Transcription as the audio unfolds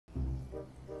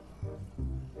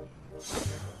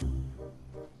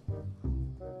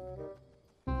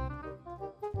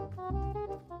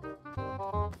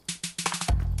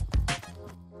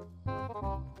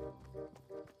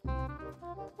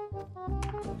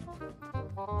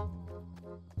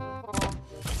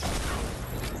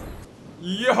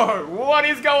Yo, what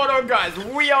is going on, guys?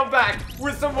 We are back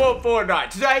with some more Fortnite.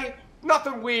 Today,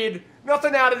 nothing weird,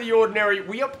 nothing out of the ordinary.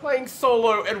 We are playing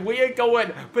solo and we are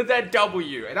going for that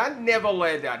W. And I never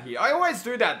land out here. I always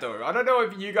do that though. I don't know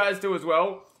if you guys do as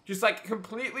well. Just like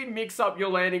completely mix up your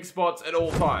landing spots at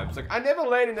all times. Like I never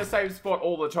land in the same spot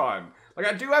all the time. Like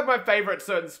I do have my favorite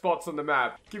certain spots on the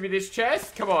map. Give me this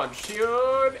chest. Come on,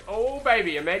 shield. Oh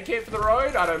baby, a med kit for the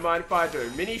road. I don't mind if I do.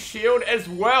 Mini shield as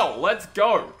well. Let's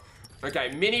go.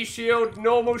 Okay, mini shield,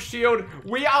 normal shield.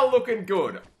 We are looking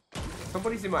good.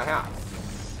 Somebody's in my house.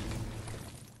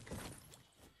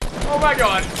 Oh my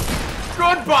god.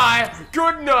 Goodbye.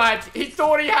 Good night. He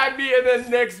thought he had me and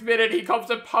then next minute he comes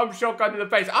a pump shotgun to the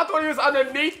face. I thought he was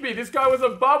underneath me. This guy was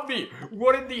above me.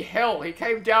 What in the hell? He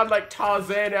came down like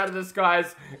Tarzan out of the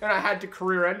skies and I had to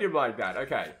career end him like that.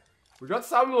 Okay. We got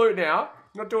some loot now.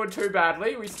 Not doing too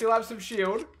badly. We still have some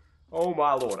shield. Oh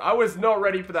my lord, I was not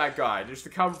ready for that guy just to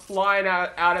come flying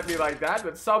out at me like that,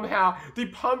 but somehow the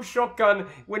pump shotgun,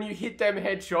 when you hit them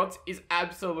headshots, is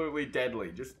absolutely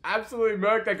deadly. Just absolutely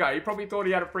murk that guy. He probably thought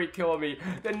he had a free kill on me.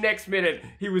 The next minute,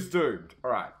 he was doomed.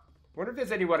 Alright, wonder if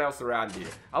there's anyone else around here.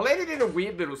 I landed in a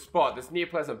weird little spot that's near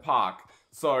Pleasant Park,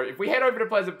 so if we head over to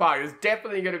Pleasant Park, there's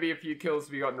definitely going to be a few kills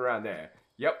to be gotten around there.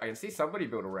 Yep, I can see somebody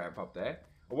build a ramp up there.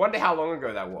 I wonder how long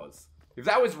ago that was. If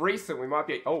that was recent, we might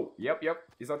be... Oh, yep.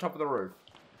 He's on top of the roof.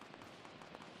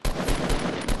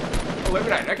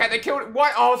 Eliminate. Okay, they killed...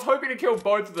 What? I was hoping to kill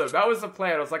both of them. That was the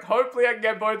plan. I was like, hopefully I can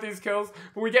get both these kills.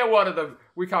 But we get one of them.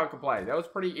 We can't complain. That was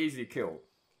pretty easy kill.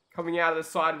 Coming out of the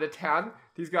side of the town,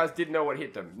 these guys didn't know what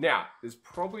hit them. Now, there's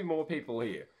probably more people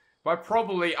here. By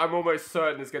probably, I'm almost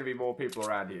certain there's going to be more people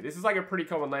around here. This is like a pretty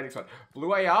common landing spot.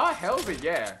 Blue AR? Hell's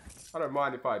yeah. I don't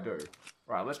mind if I do.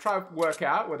 Alright, let's try and work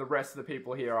out where the rest of the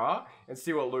people here are and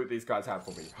see what loot these guys have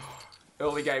for me.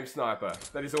 Early game sniper.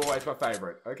 That is always my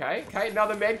favorite. Okay,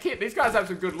 another med kit. These guys have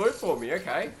some good loot for me,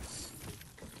 okay.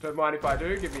 Don't mind if I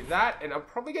do. Give me that. And I'm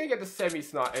probably going to get the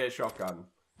semi-sniper air shotgun.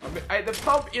 I mean, the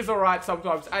pump is alright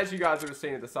sometimes, as you guys would have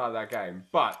seen at the start of that game.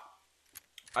 But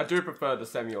I do prefer the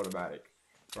semi-automatic.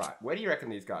 Right, where do you reckon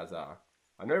these guys are?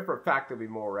 I know for a fact there'll be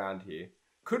more around here.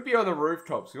 Could be on the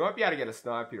rooftops. We might be able to get a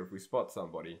sniper here if we spot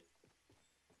somebody.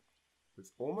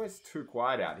 It's almost too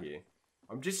quiet out here.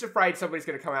 I'm just afraid somebody's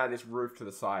going to come out of this roof to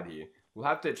the side here. We'll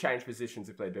have to change positions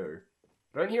if they do.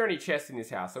 I don't hear any chests in this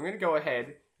house, so I'm going to go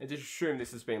ahead and just assume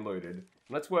this has been looted.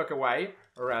 Let's work our way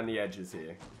around the edges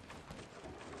here.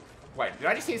 Wait, did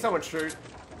I just hear someone shoot?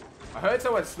 I heard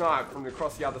someone snipe from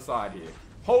across the other side here.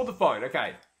 Hold the phone,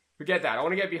 okay. Forget that, I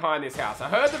want to get behind this house. I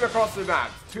heard them across the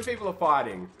map. Two people are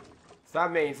fighting. So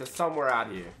that means they're somewhere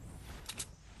out here.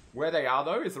 Where they are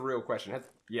though is the real question.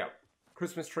 Yep.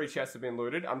 Christmas tree chests have been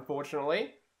looted,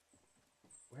 unfortunately.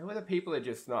 Where were the people that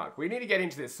just sniped? We need to get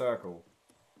into this circle.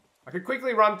 I could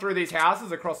quickly run through these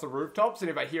houses across the rooftops,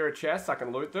 and if I hear a chest, I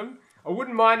can loot them. I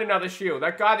wouldn't mind another shield.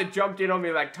 That guy that jumped in on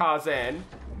me like Tarzan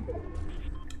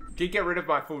did get rid of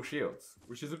my full shields,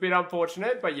 which is a bit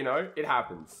unfortunate, but you know, it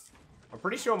happens. I'm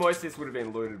pretty sure most of this would have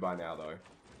been looted by now, though.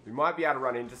 We might be able to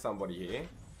run into somebody here.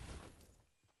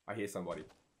 I hear somebody.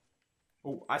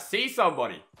 Oh, I see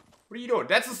somebody. What are you doing?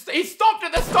 He stopped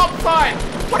at the stop sign!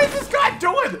 What is this guy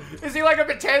doing? Is he like a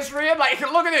pedestrian? Like,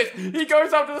 look at this! He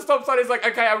goes up to the stop sign, he's like,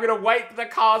 okay, I'm gonna wait for the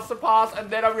cars to pass, and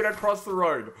then I'm gonna cross the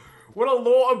road. What a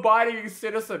law-abiding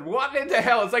citizen. What in the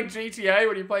hell? It's like GTA,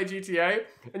 when you play GTA,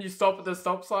 and you stop at the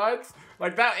stop signs.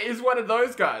 Like, that is one of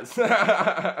those guys.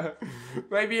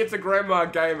 Maybe it's a grandma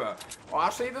gamer. Oh, I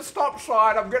see the stop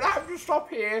sign, I'm gonna have to stop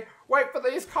here. Wait for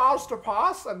these cars to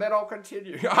pass, and then I'll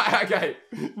continue. Okay,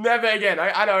 never again.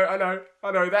 I know.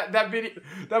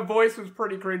 That voice was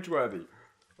pretty cringeworthy.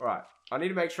 Alright, I need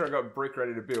to make sure I got brick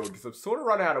ready to build, because I've sort of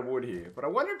run out of wood here. But I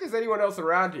wonder if there's anyone else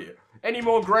around here. Any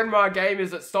more grandma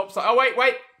gamers that stop sign? Oh,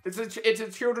 wait. It's a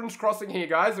children's crossing here,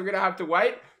 guys. We're gonna have to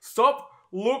wait. Stop,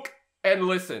 look, and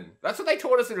listen. That's what they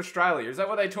taught us in Australia. Is that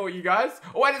what they taught you guys?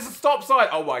 Oh, wait, it's a stop sign.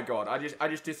 Oh my god, I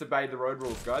just disobeyed the road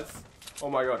rules, guys. Oh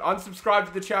my god, unsubscribe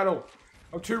to the channel.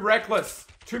 I'm too reckless.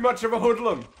 Too much of a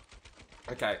hoodlum.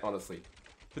 Okay, honestly.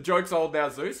 The joke's old now,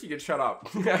 Zeus. You can shut up.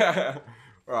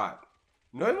 Alright.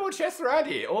 No more chests around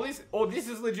here. This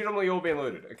is legitimately all been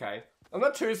looted, okay? I'm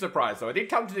not too surprised though. I did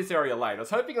come to this area late. I was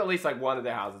hoping at least like one of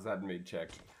the houses hadn't been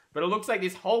checked. But it looks like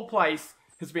this whole place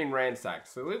has been ransacked.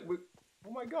 So,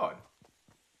 oh my god.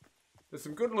 There's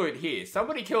some good loot here.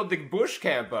 Somebody killed the bush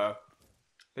camper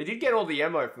They did get all the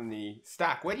ammo from the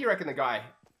stack. Where do you reckon the guy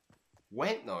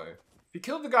went, though? If you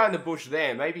killed the guy in the bush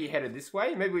there, maybe he headed this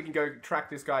way. Maybe we can go track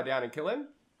this guy down and kill him.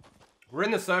 We're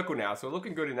in the circle now, so we're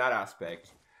looking good in that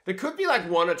aspect. There could be like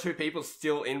 1 or 2 people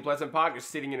still in Pleasant Park, just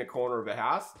sitting in a corner of a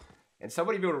house. And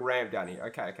somebody built a ramp down here.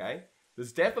 Okay, okay.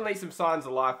 There's definitely some signs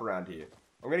of life around here.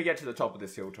 I'm going to get to the top of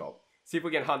this hilltop. See if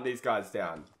we can hunt these guys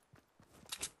down.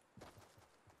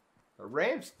 A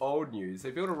ramp's old news. They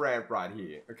built a ramp right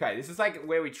here. Okay, this is like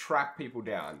where we track people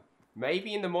down.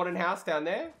 Maybe in the modern house down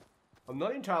there? I'm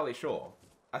not entirely sure.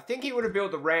 I think he would have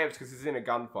built the ramps because he's in a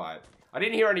gunfight. I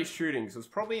didn't hear any shooting, so it was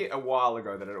probably a while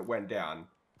ago that it went down.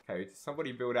 Okay,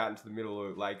 somebody built out into the middle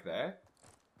of the lake there.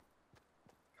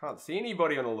 Can't see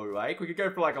anybody on the loot lake. We could go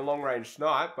for like a long-range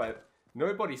snipe, but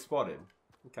nobody spotted.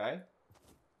 Okay.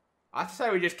 I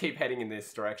say we just keep heading in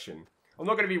this direction. I'm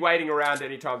not going to be waiting around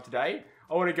anytime today.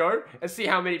 I want to go and see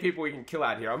how many people we can kill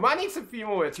out here. I might need some few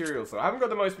more materials though. I haven't got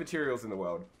the most materials in the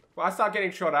world. If I start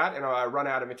getting shot at and I run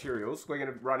out of materials, we're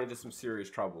going to run into some serious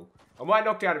trouble. I might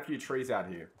knock down a few trees out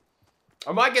here.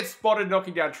 I might get spotted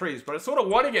knocking down trees, but I sort of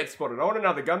want to get spotted. I want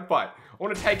another gunfight. I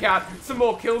want to take out some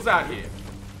more kills out here.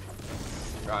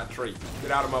 Alright, tree.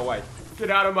 Get out of my way.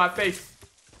 Get out of my face.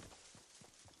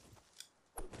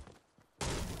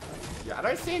 Yeah, I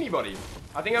don't see anybody.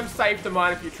 I think I'm safe to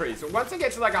mine a few trees. So once I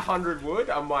get to like 100 wood,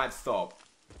 I might stop.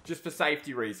 Just for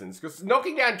safety reasons. Because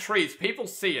knocking down trees, people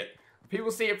see it.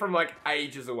 People see it from like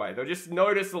ages away. They'll just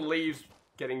notice the leaves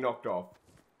getting knocked off.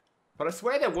 But I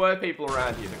swear there were people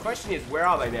around here. The question is, where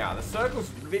are they now? The circle's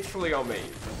literally on me.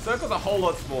 The circle's a whole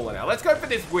lot smaller now. Let's go for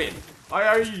this win. I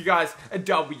owe you guys a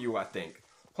W, I think.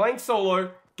 Playing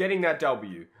solo, getting that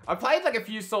W. I played like a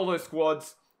few solo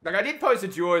squads. Like I did post a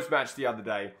duos match the other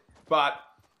day. But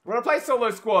when I play solo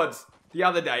squads the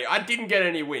other day, I didn't get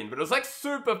any win, but it was like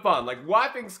super fun. Like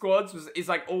wiping squads is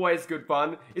like always good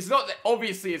fun. It's not that,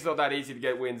 obviously it's not that easy to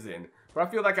get wins in, but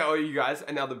I feel like I owe you guys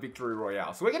another victory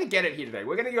royale. So we're going to get it here today.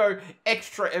 We're going to go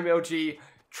extra MLG,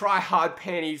 try hard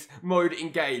panties, mode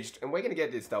engaged, and we're going to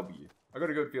get this W. I got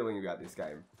a good feeling about this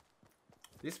game.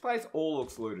 This place all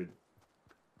looks looted.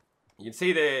 You can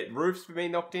see the roofs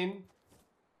being knocked in.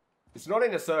 It's not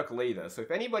in a circle either, so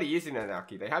if anybody is in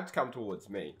anarchy, they have to come towards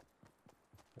me.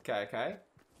 Okay, okay.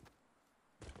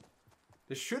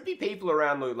 There should be people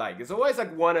around Loot Lake. There's always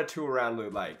like 1 or 2 around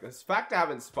Loot Lake. The fact I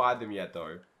haven't spied them yet,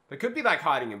 though. They could be like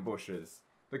hiding in bushes.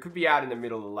 They could be out in the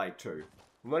middle of the lake, too.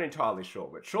 I'm not entirely sure,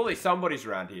 but surely somebody's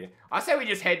around here. I say we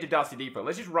just head to Dusty Depot.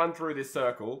 Let's just run through this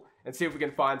circle and see if we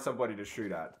can find somebody to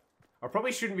shoot at. I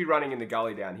probably shouldn't be running in the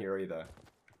gully down here either.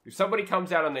 If somebody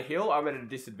comes out on the hill, I'm at a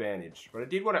disadvantage. But I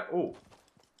did want to... Oh.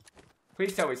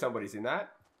 Please tell me somebody's in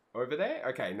that. Over there?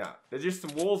 Okay, no. There's just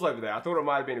some walls over there. I thought it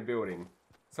might have been a building.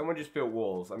 Someone just built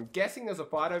walls. I'm guessing there's a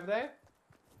fight over there.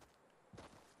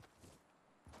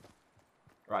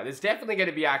 Right, there's definitely going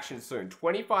to be action soon.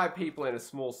 25 people in a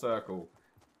small circle.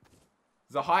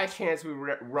 There's a high chance we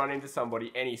run into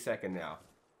somebody any second now.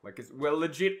 Like, we're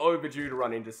legit overdue to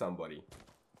run into somebody.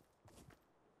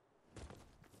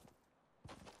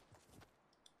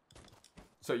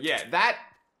 So yeah, that...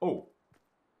 Oh.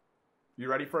 You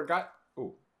ready for a gut?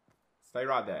 Oh. Stay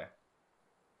right there.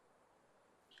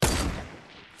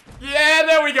 Yeah,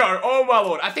 there we go. Oh my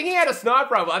lord. I think he had a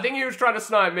sniper rifle. I think he was trying to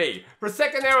snipe me. For a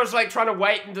second there, I was like trying to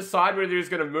wait and decide whether he was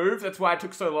going to move. That's why it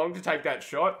took so long to take that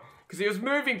shot. Because he was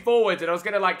moving forwards and I was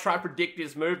going to like try to predict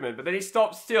his movement. But then he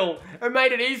stopped still and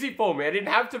made it easy for me. I didn't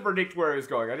have to predict where he was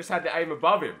going. I just had to aim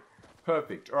above him.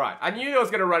 Perfect. Alright. I knew I was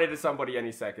going to run into somebody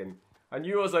any second. I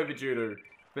knew I was overdue to...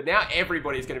 But now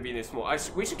everybody's going to be in this small...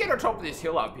 we should get on top of this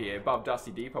hill up here, above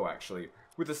Dusty Depot, actually.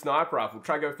 With a sniper rifle.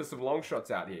 Try to go for some long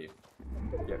shots out here.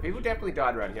 Yeah, people definitely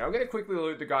died around here. I'm going to quickly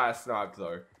loot the guy I sniped,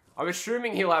 though. I'm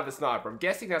assuming he'll have a sniper. I'm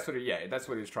guessing that's what he... Yeah, that's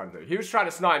what he was trying to do. He was trying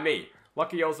to snipe me.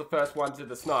 Lucky I was the first one to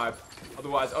the snipe.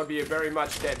 Otherwise, I'd be a very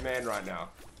much dead man right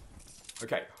now.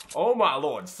 Okay. Oh, my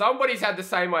lord. Somebody's had the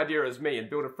same idea as me and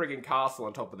built a friggin' castle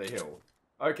on top of the hill.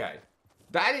 Okay.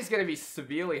 That is going to be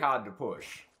severely hard to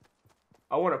push.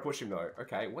 I want to push him though.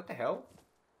 Okay, what the hell?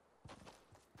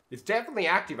 It's definitely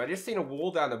active. I just seen a wall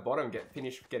down the bottom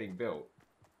finish getting built.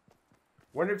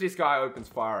 Wonder if this guy opens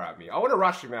fire at me. I want to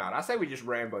rush him out. I say we just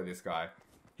Rambo this guy.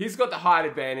 He's got the height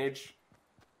advantage.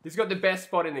 He's got the best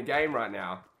spot in the game right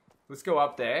now. Let's go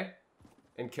up there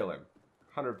and kill him.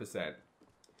 100%.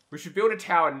 We should build a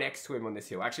tower next to him on this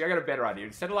hill. Actually, I got a better idea.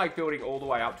 Instead of like building all the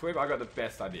way up to him, I got the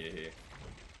best idea here.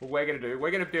 What we're going to do,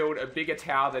 we're going to build a bigger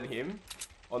tower than him.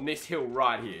 On this hill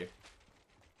right here.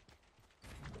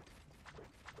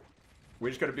 We're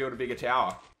just going to build a bigger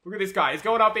tower. Look at this guy. He's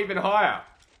going up even higher.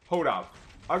 Hold up.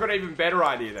 I've got an even better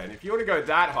idea then. If you want to go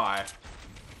that high,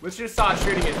 Let's just start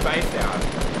shooting his base down.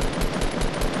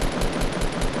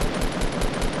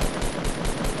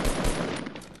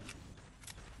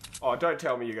 Oh, don't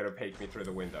tell me you're gonna peek me through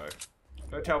the window.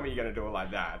 Don't tell me you're gonna do it like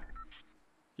that.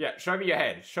 Yeah, show me your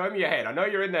head. Show me your head. I know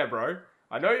you're in there, bro.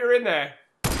 I know you're in there.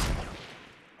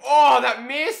 Oh, that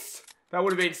missed! That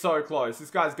would have been so close.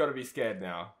 This guy's gotta be scared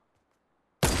now.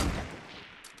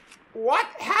 What?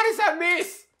 How does that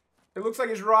miss? It looks like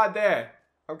it's right there.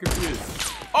 I'm confused.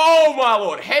 Oh my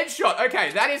lord, headshot.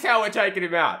 Okay, that is how we're taking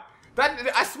him out.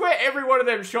 I swear every one of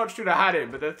them shots should have had him,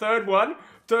 but the third one,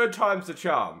 third time's the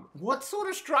charm. What sort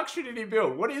of structure did he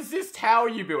build? What is this tower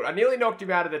you built? I nearly knocked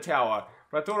him out of the tower,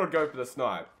 but I thought I'd go for the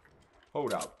snipe.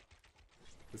 Hold up.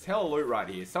 There's hella loot right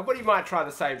here. Somebody might try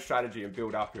the same strategy and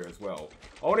build up here as well.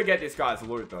 I want to get this guy's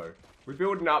loot though. We're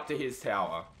building up to his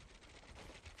tower.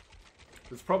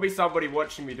 There's probably somebody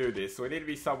watching me do this, so we need to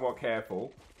be somewhat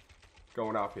careful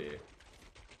going up here.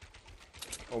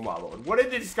 Oh my lord. What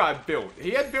did this guy build?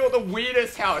 He had built the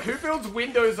weirdest tower. Who builds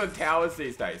windows on towers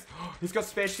these days? He's got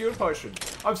spare shield potion.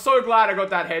 I'm so glad I got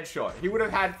that headshot. He would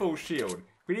have had full shield.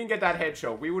 If we didn't get that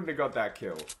headshot, we wouldn't have got that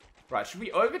kill. Right, should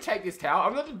we overtake this tower?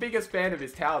 I'm not the biggest fan of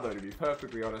this tower though, to be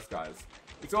perfectly honest, guys.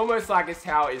 It's almost like his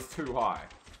tower is too high.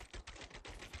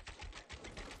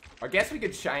 I guess we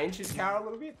could change his tower a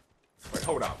little bit. Wait,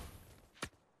 hold up.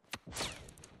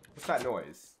 What's that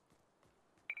noise?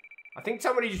 I think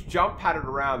somebody just jump padded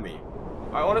around me.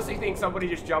 I honestly think somebody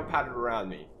just jump padded around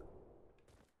me.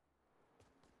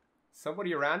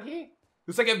 Somebody around here?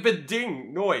 It's like a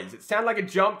ba-ding noise. It sounded like a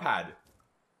jump pad.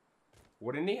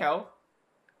 What in the hell?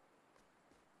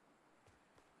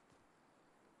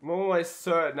 I'm almost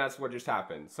certain that's what just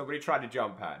happened. Somebody tried to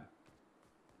jump pad.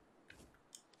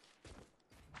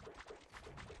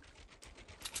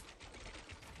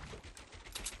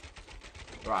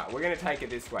 Right, we're gonna take it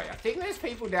this way. I think there's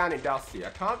people down in Dusty. I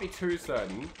can't be too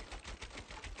certain.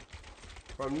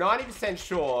 But I'm 90%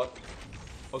 sure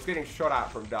I was getting shot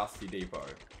at from Dusty Depot.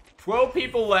 12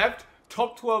 people left.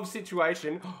 Top 12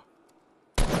 situation.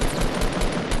 I'm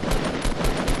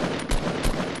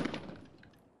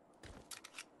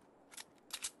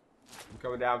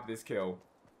coming down for this kill.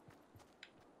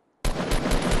 Come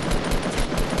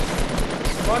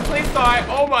on, please die.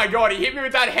 Oh my god, he hit me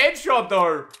with that headshot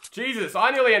though. Jesus,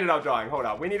 I nearly ended up dying. Hold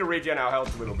up, we need to regen our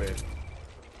health a little bit.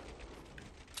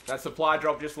 That supply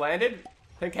drop just landed.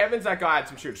 Thank heavens that guy had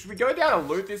some shoot. Should we go down and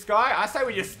loot this guy? I say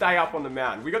we just stay up on the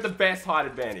mountain. We got the best height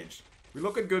advantage. We're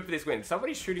looking good for this win.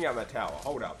 Somebody's shooting at my tower.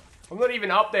 Hold up. I'm not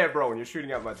even up there, bro, and you're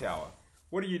shooting at my tower.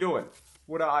 What are you doing?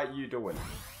 What are you doing?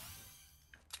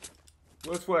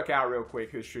 Let's work out real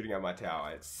quick who's shooting at my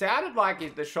tower. It sounded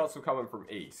like the shots were coming from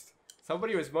east.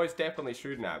 Somebody was most definitely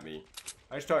shooting at me.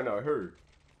 I just don't know who.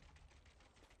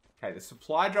 Okay, the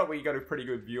supply drop we got a pretty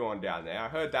good view on down there. I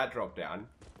heard that drop down.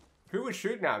 Who was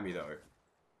shooting at me though?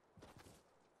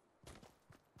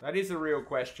 That is a real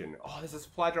question. Oh, there's a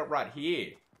supply drop right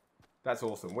here. That's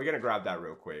awesome. We're gonna grab that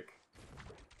real quick.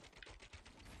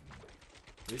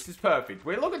 This is perfect.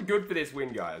 We're looking good for this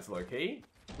win, guys, low-key.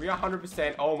 We are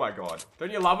 100%. Oh my god.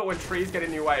 Don't you love it when trees get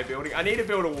in your way of building? I need to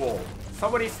build a wall.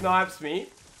 Somebody snipes me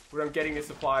when I'm getting this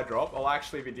supply drop. I'll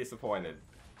actually be disappointed.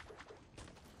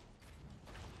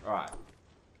 Alright.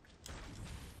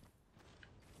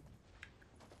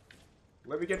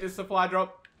 Let me get this supply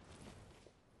drop.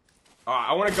 Alright,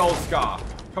 I want a gold scar.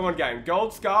 Come on, game.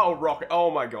 Gold scar or rocket?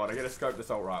 Oh my god, I gotta scope this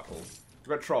assault rifle. I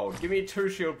got trolled. Give me 2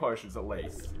 shield potions at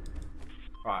least.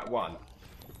 Alright, 1.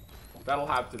 That'll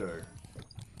have to do.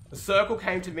 The circle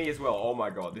came to me as well. Oh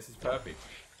my god, this is perfect.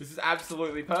 This is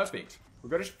absolutely perfect. We've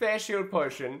got a spare shield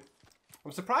potion.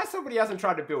 I'm surprised somebody hasn't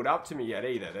tried to build up to me yet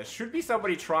either. There should be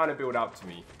somebody trying to build up to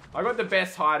me. I got the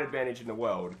best height advantage in the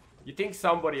world. You'd think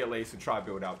somebody at least would try to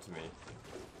build up to me.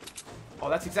 Oh,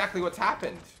 that's exactly what's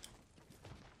happened.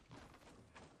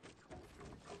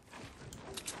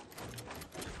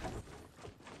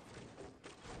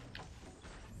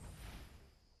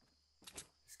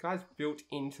 This guy's built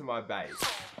into my base.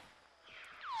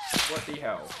 What the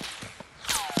hell?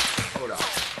 Hold up.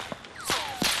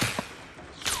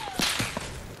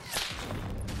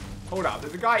 Hold up,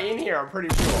 there's a guy in here, I'm pretty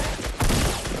sure.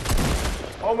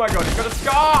 Oh my god, he's got a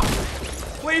scar!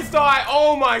 Please die!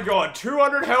 Oh my god,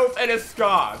 200 health and a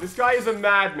scar. This guy is a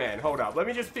madman. Hold up, let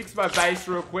me just fix my base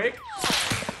real quick.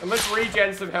 And let's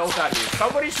regen some health out here.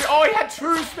 Somebody should— oh, he had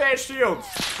 2 spare shields!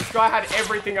 This guy had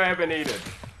everything I ever needed.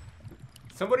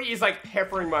 Somebody is like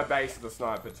peppering my base with a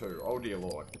sniper too. Oh dear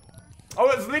lord. I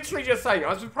was literally just saying,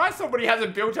 I'm surprised somebody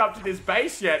hasn't built up to this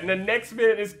base yet, and the next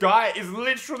minute this guy is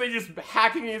literally just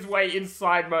hacking his way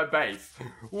inside my base.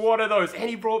 What are those? And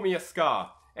he brought me a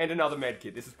scar and another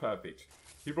medkit. This is perfect.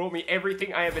 He brought me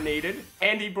everything I ever needed,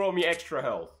 and he brought me extra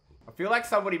health. I feel like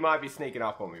somebody might be sneaking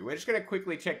up on me. We're just going to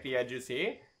quickly check the edges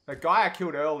here. The guy I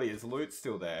killed earlier, his loot's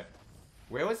still there.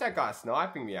 Where was that guy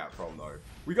sniping me out from, though?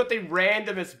 We got the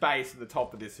randomest base at the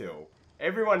top of this hill.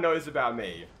 Everyone knows about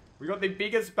me. We got the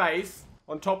biggest base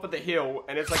on top of the hill,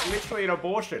 and it's like literally an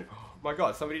abortion. Oh my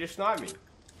god, somebody just sniped me.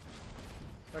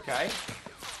 Okay.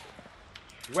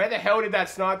 Where the hell did that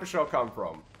sniper shot come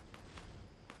from?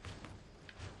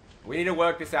 We need to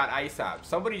work this out ASAP.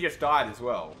 Somebody just died as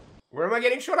well. Where am I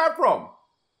getting shot at from?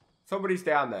 Somebody's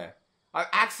down there. I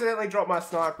accidentally dropped my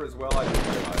sniper as well, I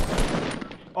didn't realize.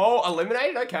 Oh,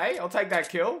 eliminated? Okay, I'll take that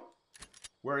kill.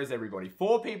 Where is everybody?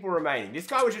 4 people remaining. This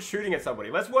guy was just shooting at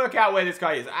somebody. Let's work out where this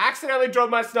guy is. I accidentally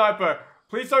dropped my sniper.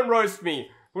 Please don't roast me.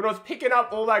 When I was picking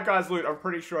up all that guy's loot, I'm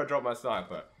pretty sure I dropped my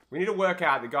sniper. We need to work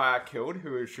out the guy I killed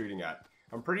who he was shooting at.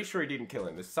 I'm pretty sure he didn't kill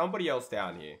him. There's somebody else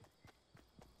down here.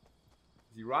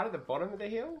 Is he right at the bottom of the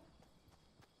hill?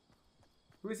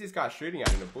 Who is this guy shooting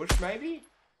at? In a bush, maybe?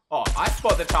 Oh, I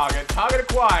spot the target. Target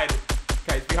acquired.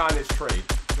 Okay, he's behind this tree.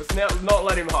 Let's not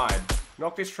let him hide.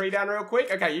 Knock this tree down real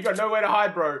quick. Okay, you got nowhere to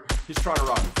hide, bro. He's trying to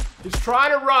run. He's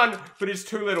trying to run, but he's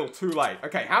too little, too late.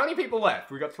 Okay, how many people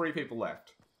left? We got 3 people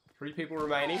left. 3 people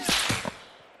remaining.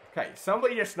 Okay,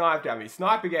 somebody just sniped at me.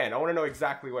 Snipe again. I want to know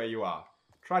exactly where you are.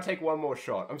 Try to take one more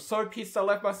shot. I'm so pissed I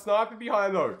left my sniper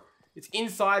behind, though. It's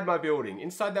inside my building.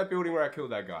 Inside that building where I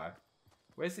killed that guy.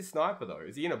 Where's this sniper, though?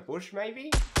 Is he in a bush,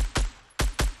 maybe?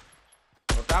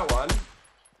 Not that one.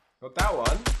 Not that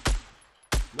one.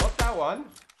 Not that one.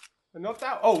 And not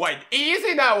that. Oh, wait. He is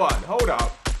in that one. Hold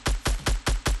up.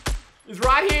 He's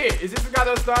right here. Is this the guy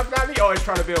that was sniping at me? Oh, he's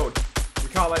trying to build. We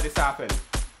can't let this happen.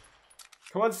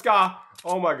 Come on, Scar.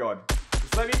 Oh, my God.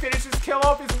 Just let me finish this kill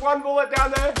off. There's 1 bullet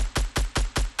down there.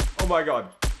 Oh, my God.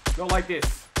 Not like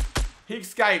this. He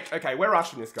escaped. Okay, we're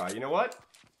rushing this guy. You know what?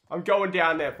 I'm going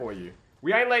down there for you.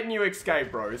 We ain't letting you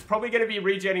escape, bro. He's probably going to be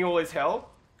regenning all his health.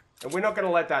 And we're not going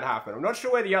to let that happen. I'm not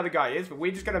sure where the other guy is, but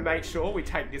we're just going to make sure we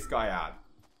take this guy out.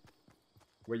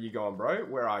 Where you going, bro?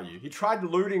 Where are you? He tried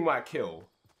looting my kill.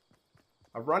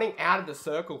 I'm running out of the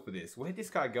circle for this. Where'd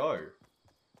this guy go?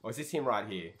 Oh, is this him right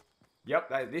here?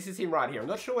 Yep, this is him right here. I'm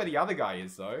not sure where the other guy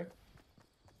is, though.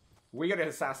 We got to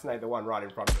assassinate the one right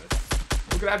in front of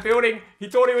us. Look at that building. He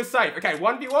thought he was safe. Okay,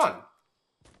 1v1.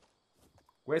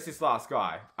 Where's this last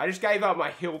guy? I just gave up my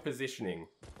hill positioning.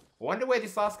 I wonder where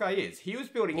this last guy is. He was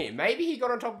building here. Maybe he got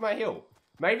on top of my hill.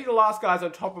 Maybe the last guy's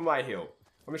on top of my hill.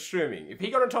 I'm assuming. If he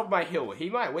got on top of my hill, he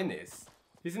might win this.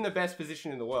 He's in the best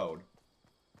position in the world.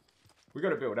 We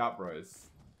gotta build up, bros.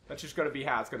 That's just gotta be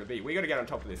how it's gonna be. We gotta get on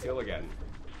top of this hill again.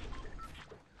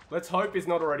 Let's hope he's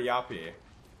not already up here.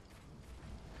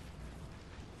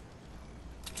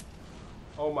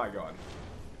 Oh my god.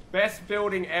 Best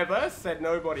building ever, said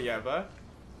nobody ever.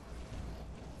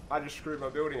 I just screwed my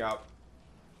building up.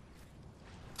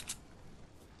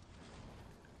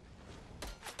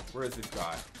 Where is this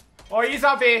guy? Oh, he's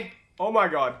up here. Oh my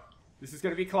god. This is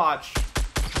going to be clutch.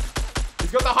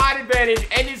 He's got the height advantage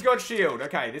and he's got shield.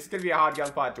 Okay, this is going to be a hard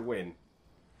gunfight to win.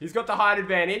 He's got the height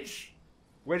advantage.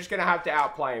 We're just going to have to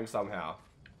outplay him somehow.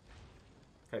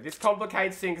 Okay, this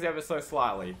complicates things ever so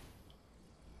slightly.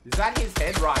 Is that his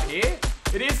head right here?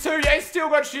 It is too. Yeah, he's still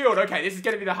got shield. Okay, this is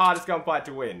going to be the hardest gunfight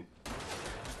to win.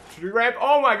 Should we ramp?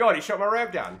 Oh my god, he shot my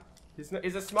ramp down.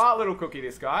 He's a smart little cookie,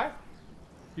 this guy.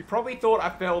 He probably thought I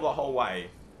fell the whole way.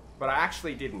 But I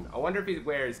actually didn't. I wonder if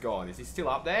where he's gone. Is he still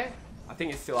up there? I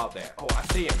think he's still up there. Oh, I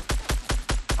see him.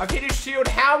 I've hit his shield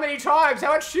how many times?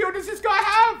 How much shield does this guy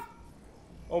have?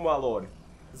 Oh my lord.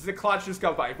 This is a clutch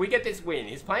gunfight. If we get this win,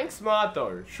 he's playing smart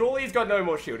though. Surely he's got no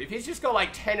more shield. If he's just got like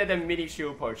 10 of them mini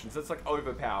shield potions, that's like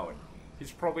overpowered.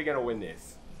 He's probably going to win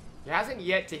this. He hasn't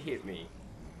yet to hit me.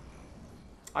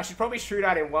 I should probably shoot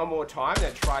at him one more time and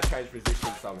then try to change position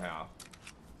somehow.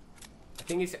 I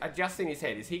think he's adjusting his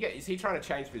head. Is he trying to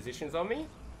change positions on me?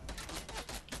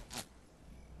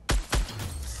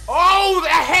 Oh, a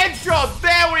headshot!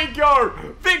 There we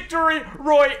go! Victory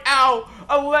Royale!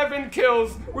 11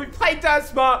 kills. We played that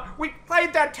smart. We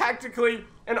played that tactically.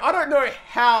 And I don't know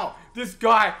how this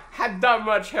guy had that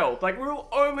much health. Like, we were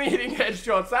only hitting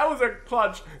headshots. That was a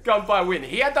clutch gunfight win.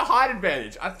 He had the height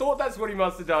advantage. I thought that's what he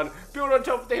must have done. Build on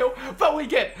top of the hill. But we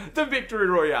get the Victory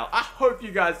Royale. I hope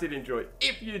you guys did enjoy.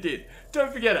 If you did,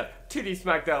 don't forget to titty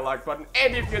smack that like button.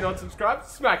 And if you're not subscribed,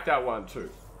 smack that one too.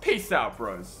 Peace out,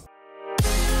 bros.